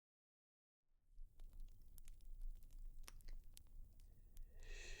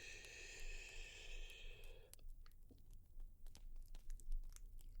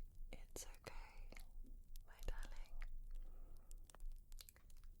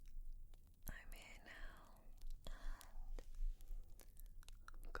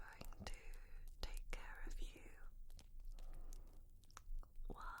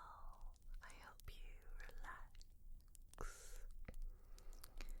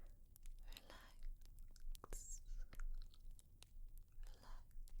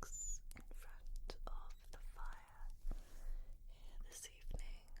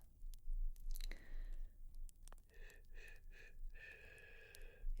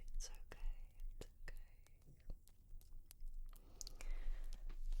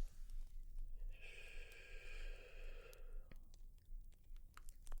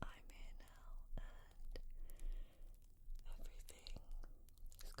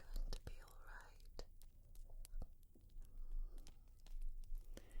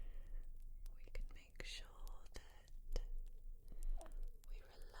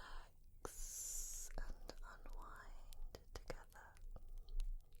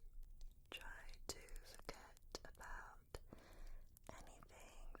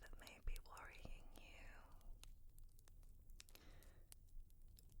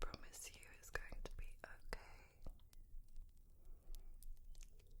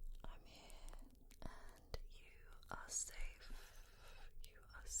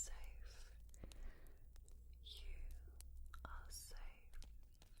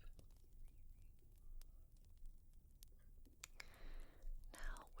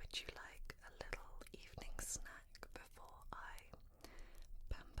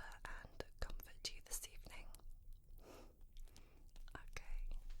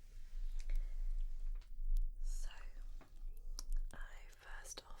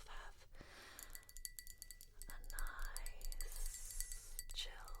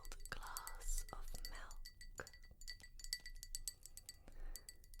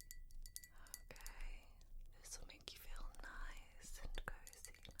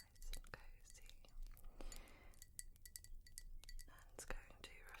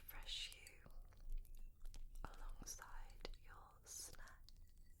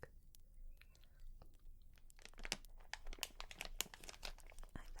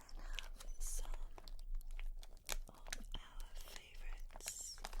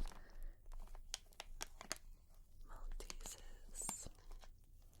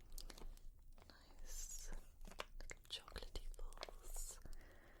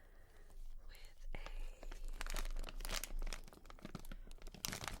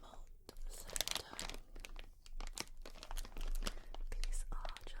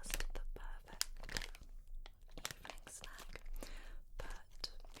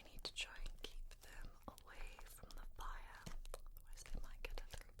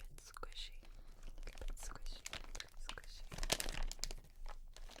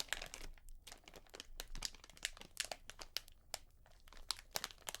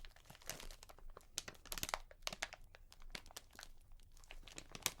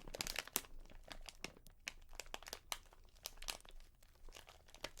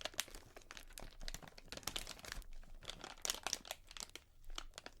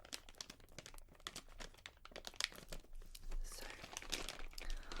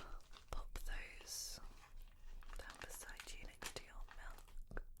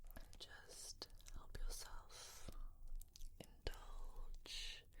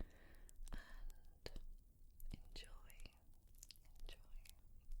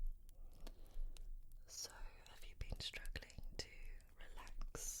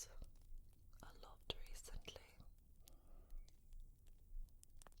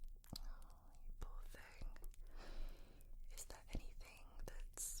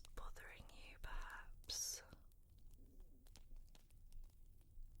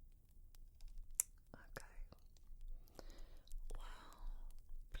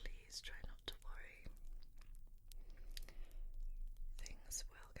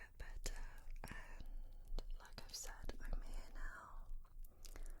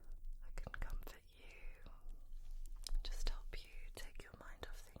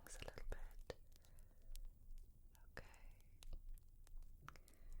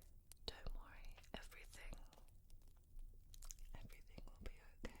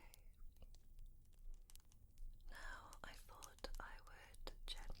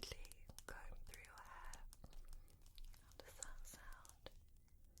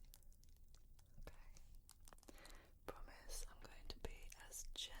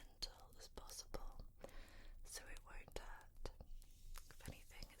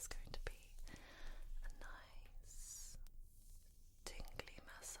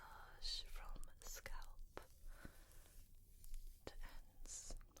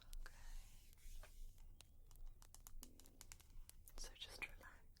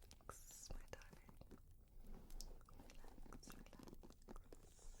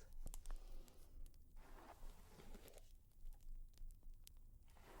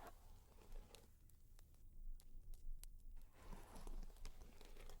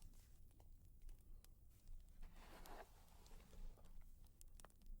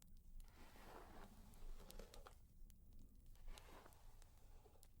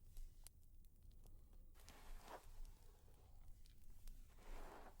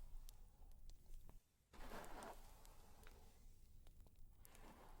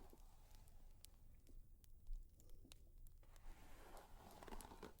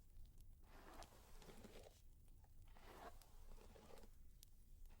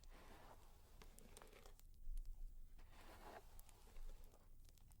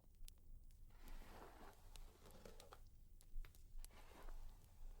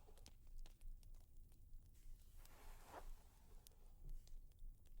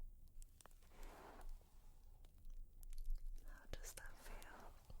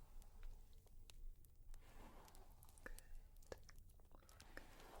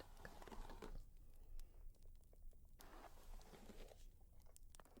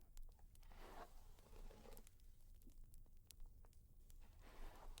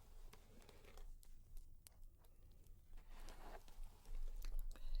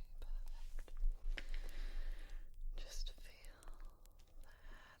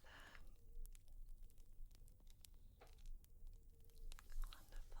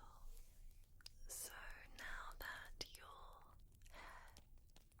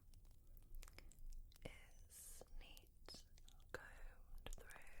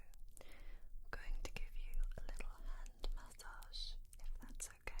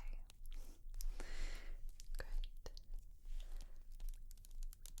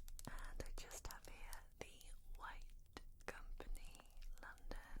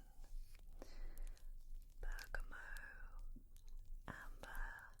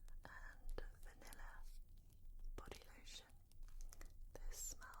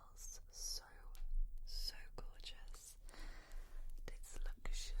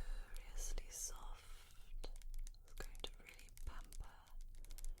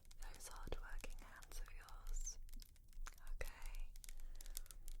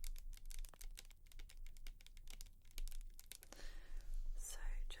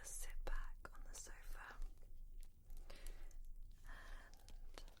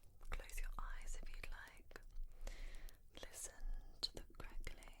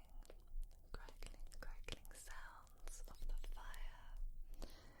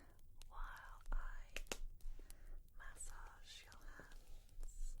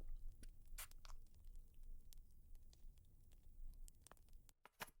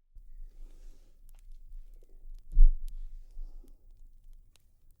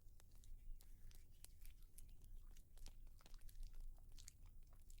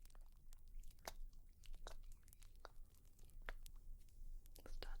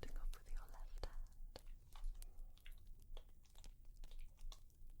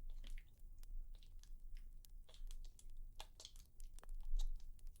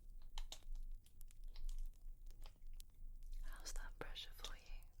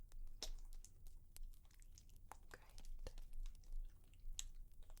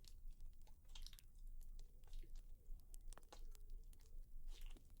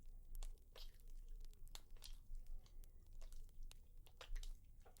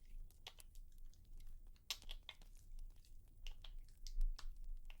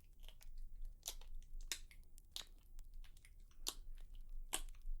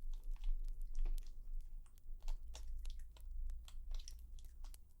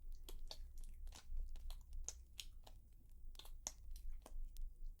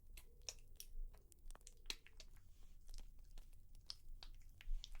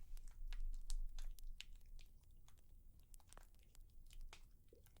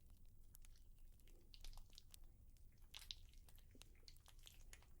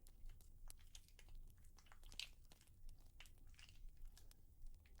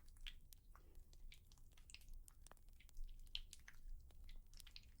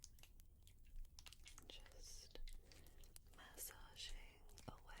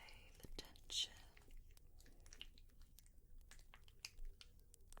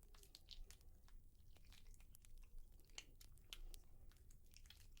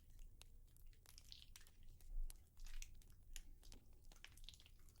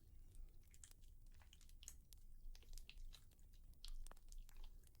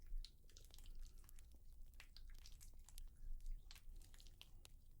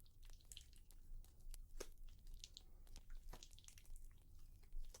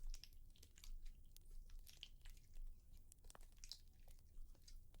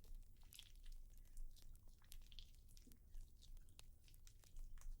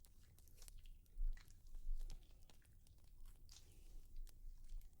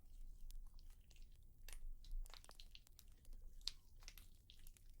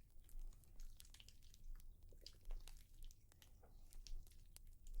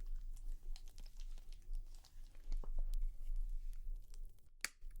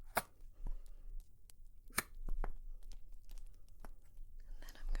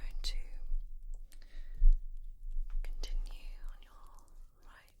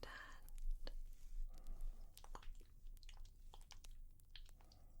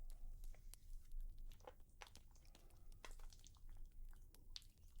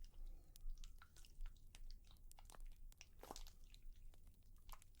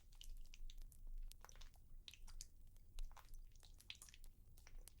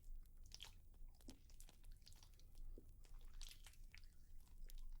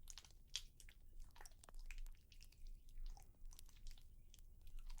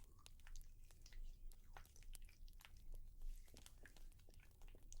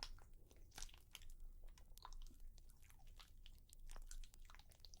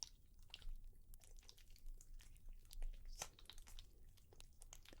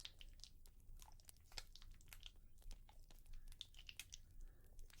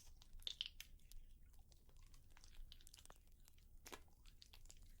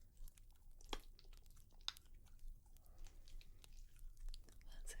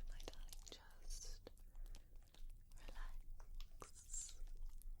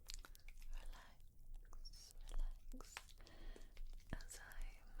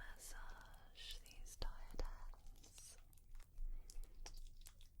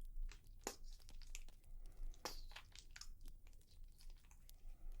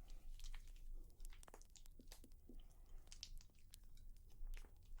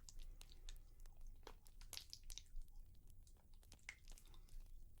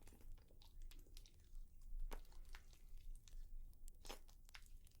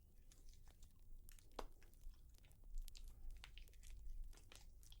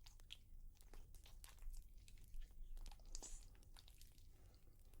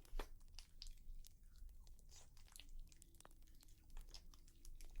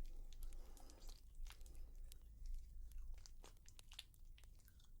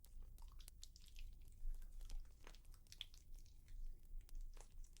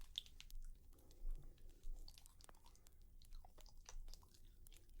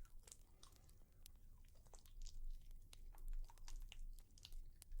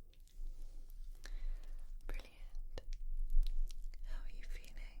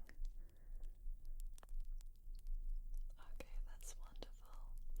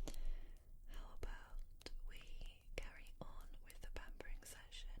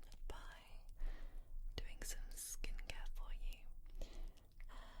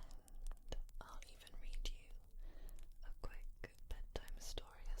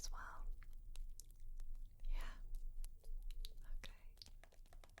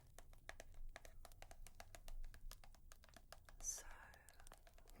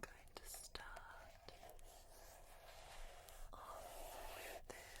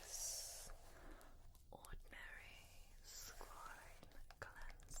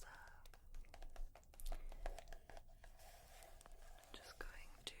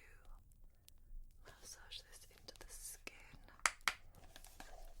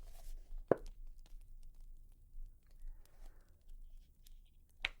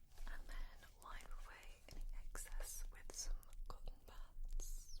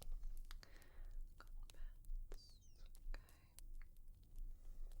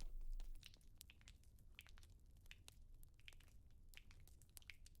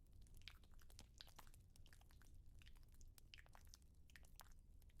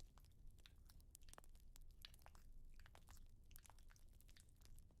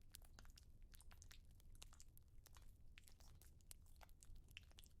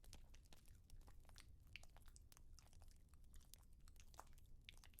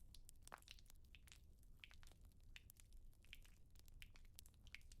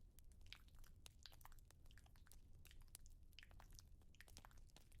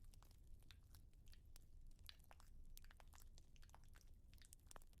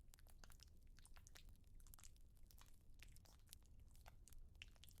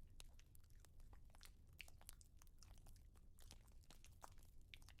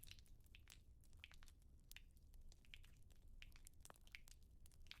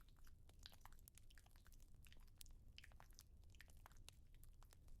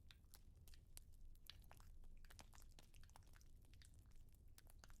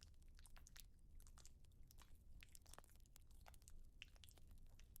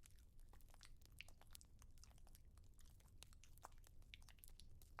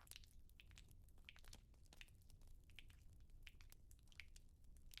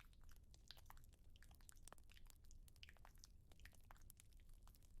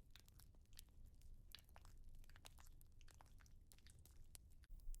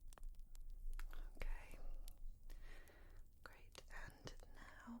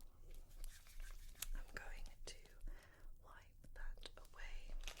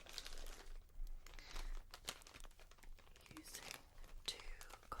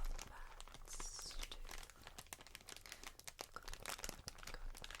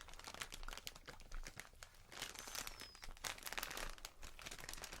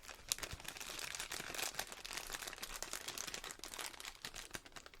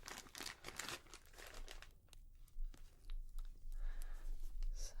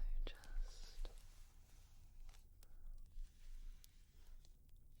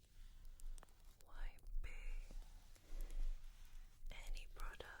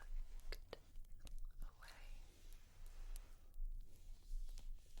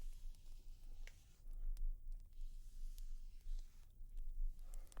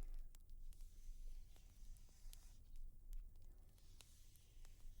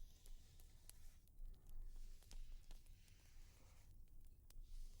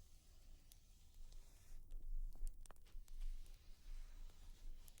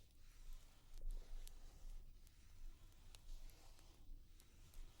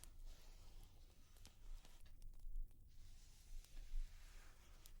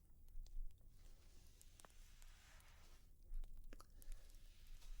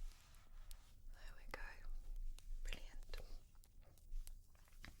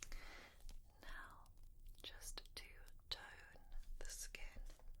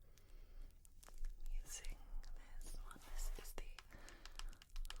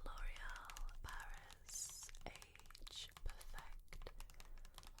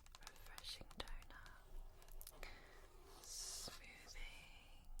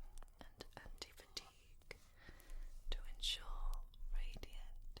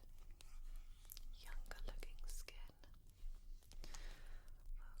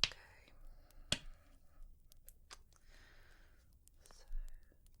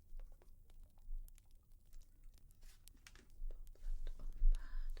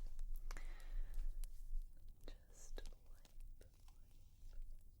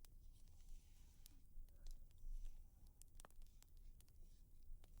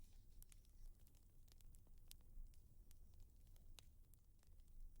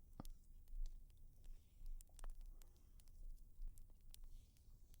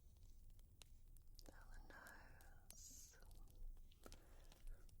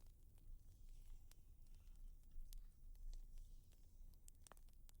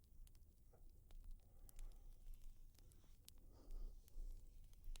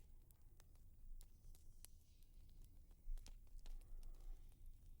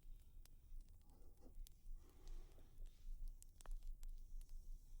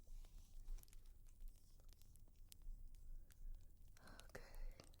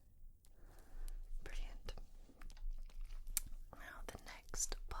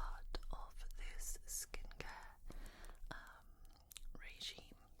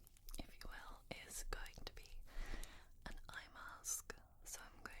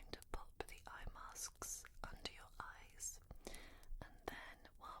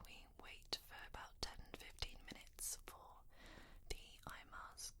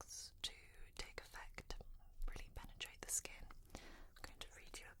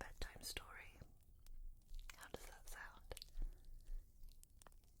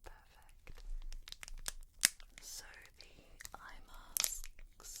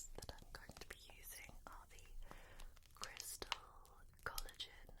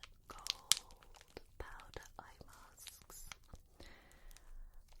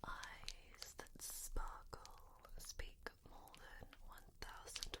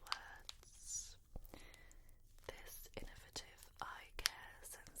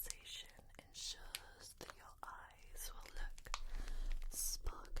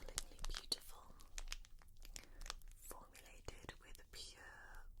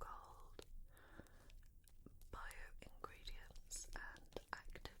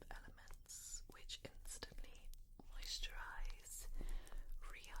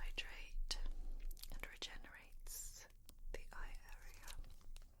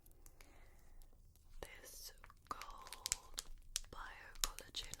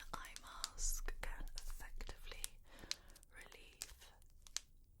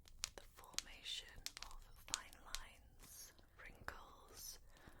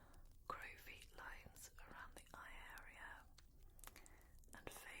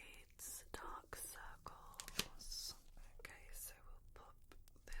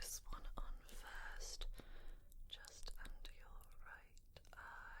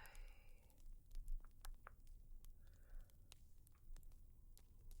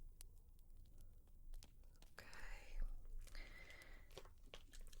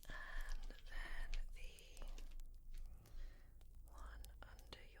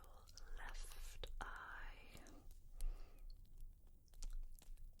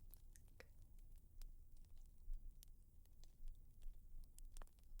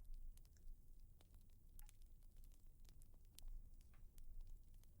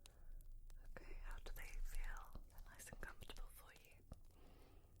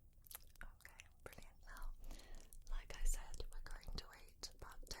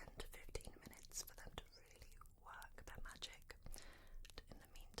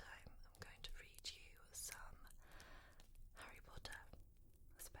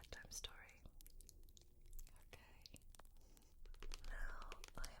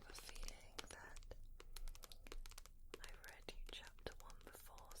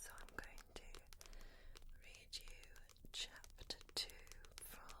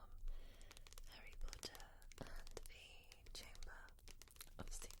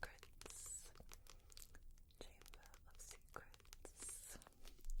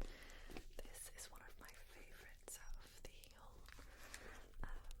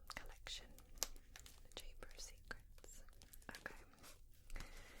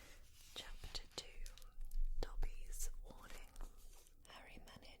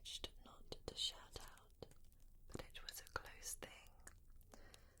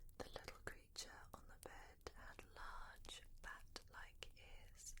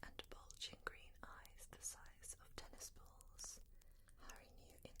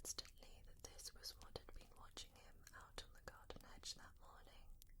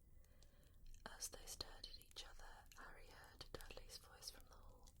As they stared at each other, Harry heard Dudley's voice from the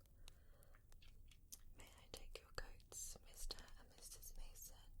hall. "May I take your coats, Mr. and Mrs.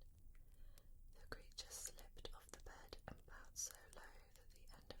 Mason?" The creature slipped off the bed and bowed so low that the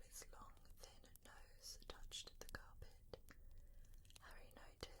end of its long, thin nose touched the carpet. Harry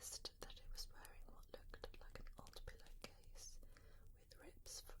noticed that it was wearing what looked like an old pillowcase with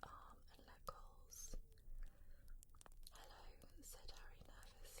ribs for arm and leg holes. "Hello," said Harry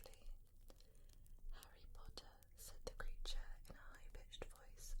nervously. "Harry Potter," said the creature in a high-pitched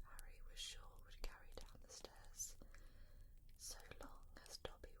voice Harry was sure would carry down the stairs. "So long as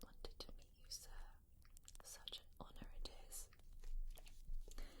Dobby wanted to meet you, sir. Such an honour it is."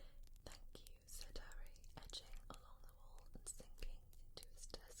 "Thank you," said Harry, edging along the wall and sinking into his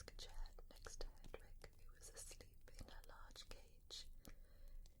desk chair next to Hedwig, who was asleep in her large cage.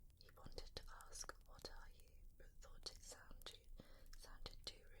 He wanted to ask, "What are you?" but thought it sounded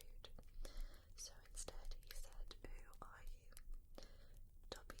too rude. So instead he said, "Who are you?"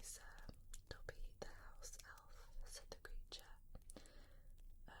 "Dobby, sir. Dobby the house elf," said the creature.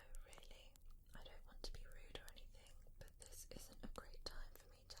 "Oh, really? I don't want to be rude or anything, but this isn't a great time for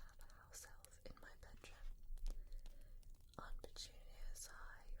me to have a house elf in my bedroom." Aunt Petunia's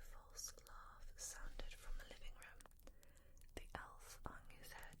high, false laugh sounded from the living room. The elf hung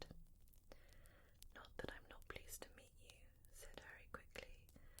his head. "Not that I'm not pleased to meet you," said Harry quickly,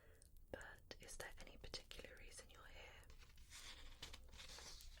 "but is there any particular reason you're here?"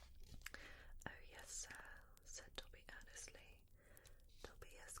 "Oh yes, sir," said Dobby earnestly.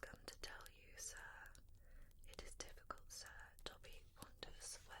 "Dobby has come to tell you, sir. It is difficult, sir. Dobby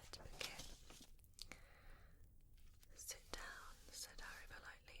wonders where to begin." "Sit down," said Harry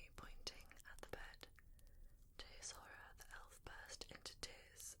politely, pointing at the bed. To his horror, the elf burst into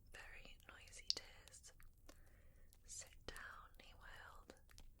tears, very noisy tears. "Sit down," he wailed.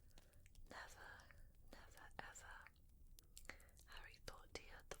 "Never, never, ever." Harry thought he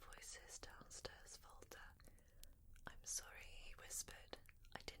heard the voices downstairs falter. "I'm sorry," he whispered.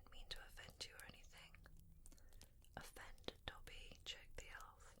 "I didn't mean to offend you or anything." "Offend Dobby," choked the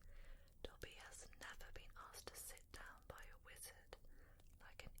elf. "Dobby has never been asked to sit down by a wizard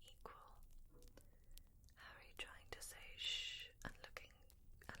like an equal." Harry, trying to say shh and look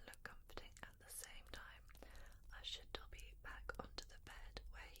comforting at the same time, ushered Dobby back onto the bed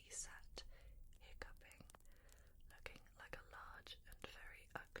where he sat, hiccuping, looking like a large and very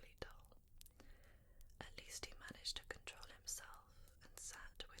ugly doll. At least he managed to control himself and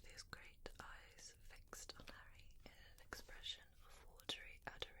sat with his great eyes fixed on Harry in an expression of watery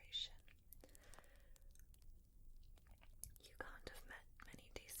adoration. "You can't have met many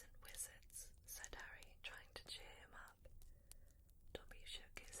decent wizards," said Harry, trying to cheer him up. Dobby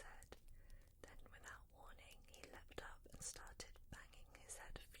shook his head. Then, without warning, he leapt up and started banging his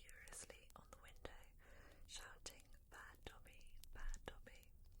head furiously on the window, shouting, "Bad Dobby, bad Dobby."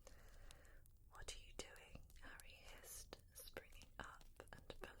 "What are you doing?" Harry hissed, springing up and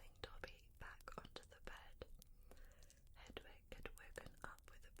pulling Dobby back onto the bed. Hedwig had woken up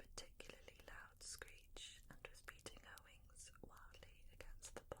with a particularly loud screech and was beating her wings wildly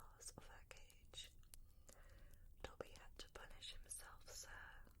against the bars of her cage. "Dobby had to punish himself, sir,"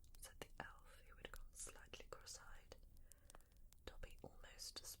 said the elf, who had gone slightly cross-eyed. "Dobby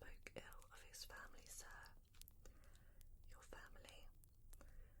almost spoke ill of his family, sir." "Your family?"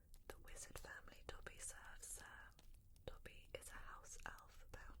 "The wizard family Dobby serves, sir. Dobby is a house elf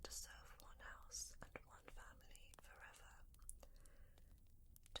bound to serve one house and one family forever."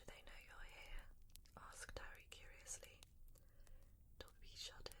 "Do they know you're here?" asked Harry curiously. Dobby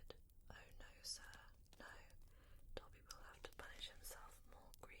shuddered. "Oh no, sir, no. Dobby will have to punish himself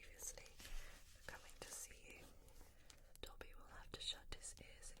more grievously for coming to see you. Dobby will have to shut his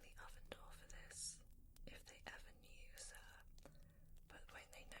ears in the oven door for this, if they ever knew, sir. But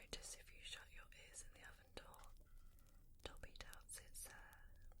won't they notice if you shut your ears in the oven door?" "Dobby doubts it, sir.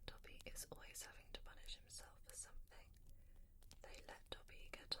 Dobby is always having to punish himself for something. They let Dobby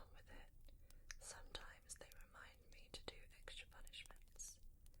get on with it. Sometimes they remind me to do extra punishments."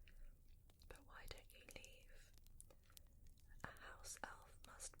 "But why don't you leave?" "A house elf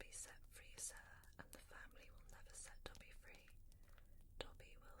must be set free, sir, and the family will never set Dobby free.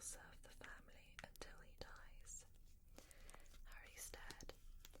 Dobby will serve the family until he dies." Harry stared.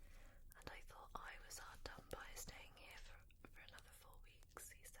 "And I thought I was hard done by staying here for another 4 weeks,"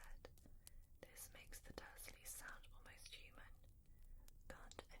 he said. "This makes the Dursleys sound almost human.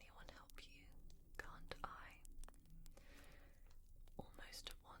 Can't anyone help you? Can't I?" Almost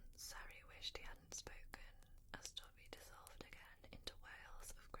at once, Harry wished he hadn't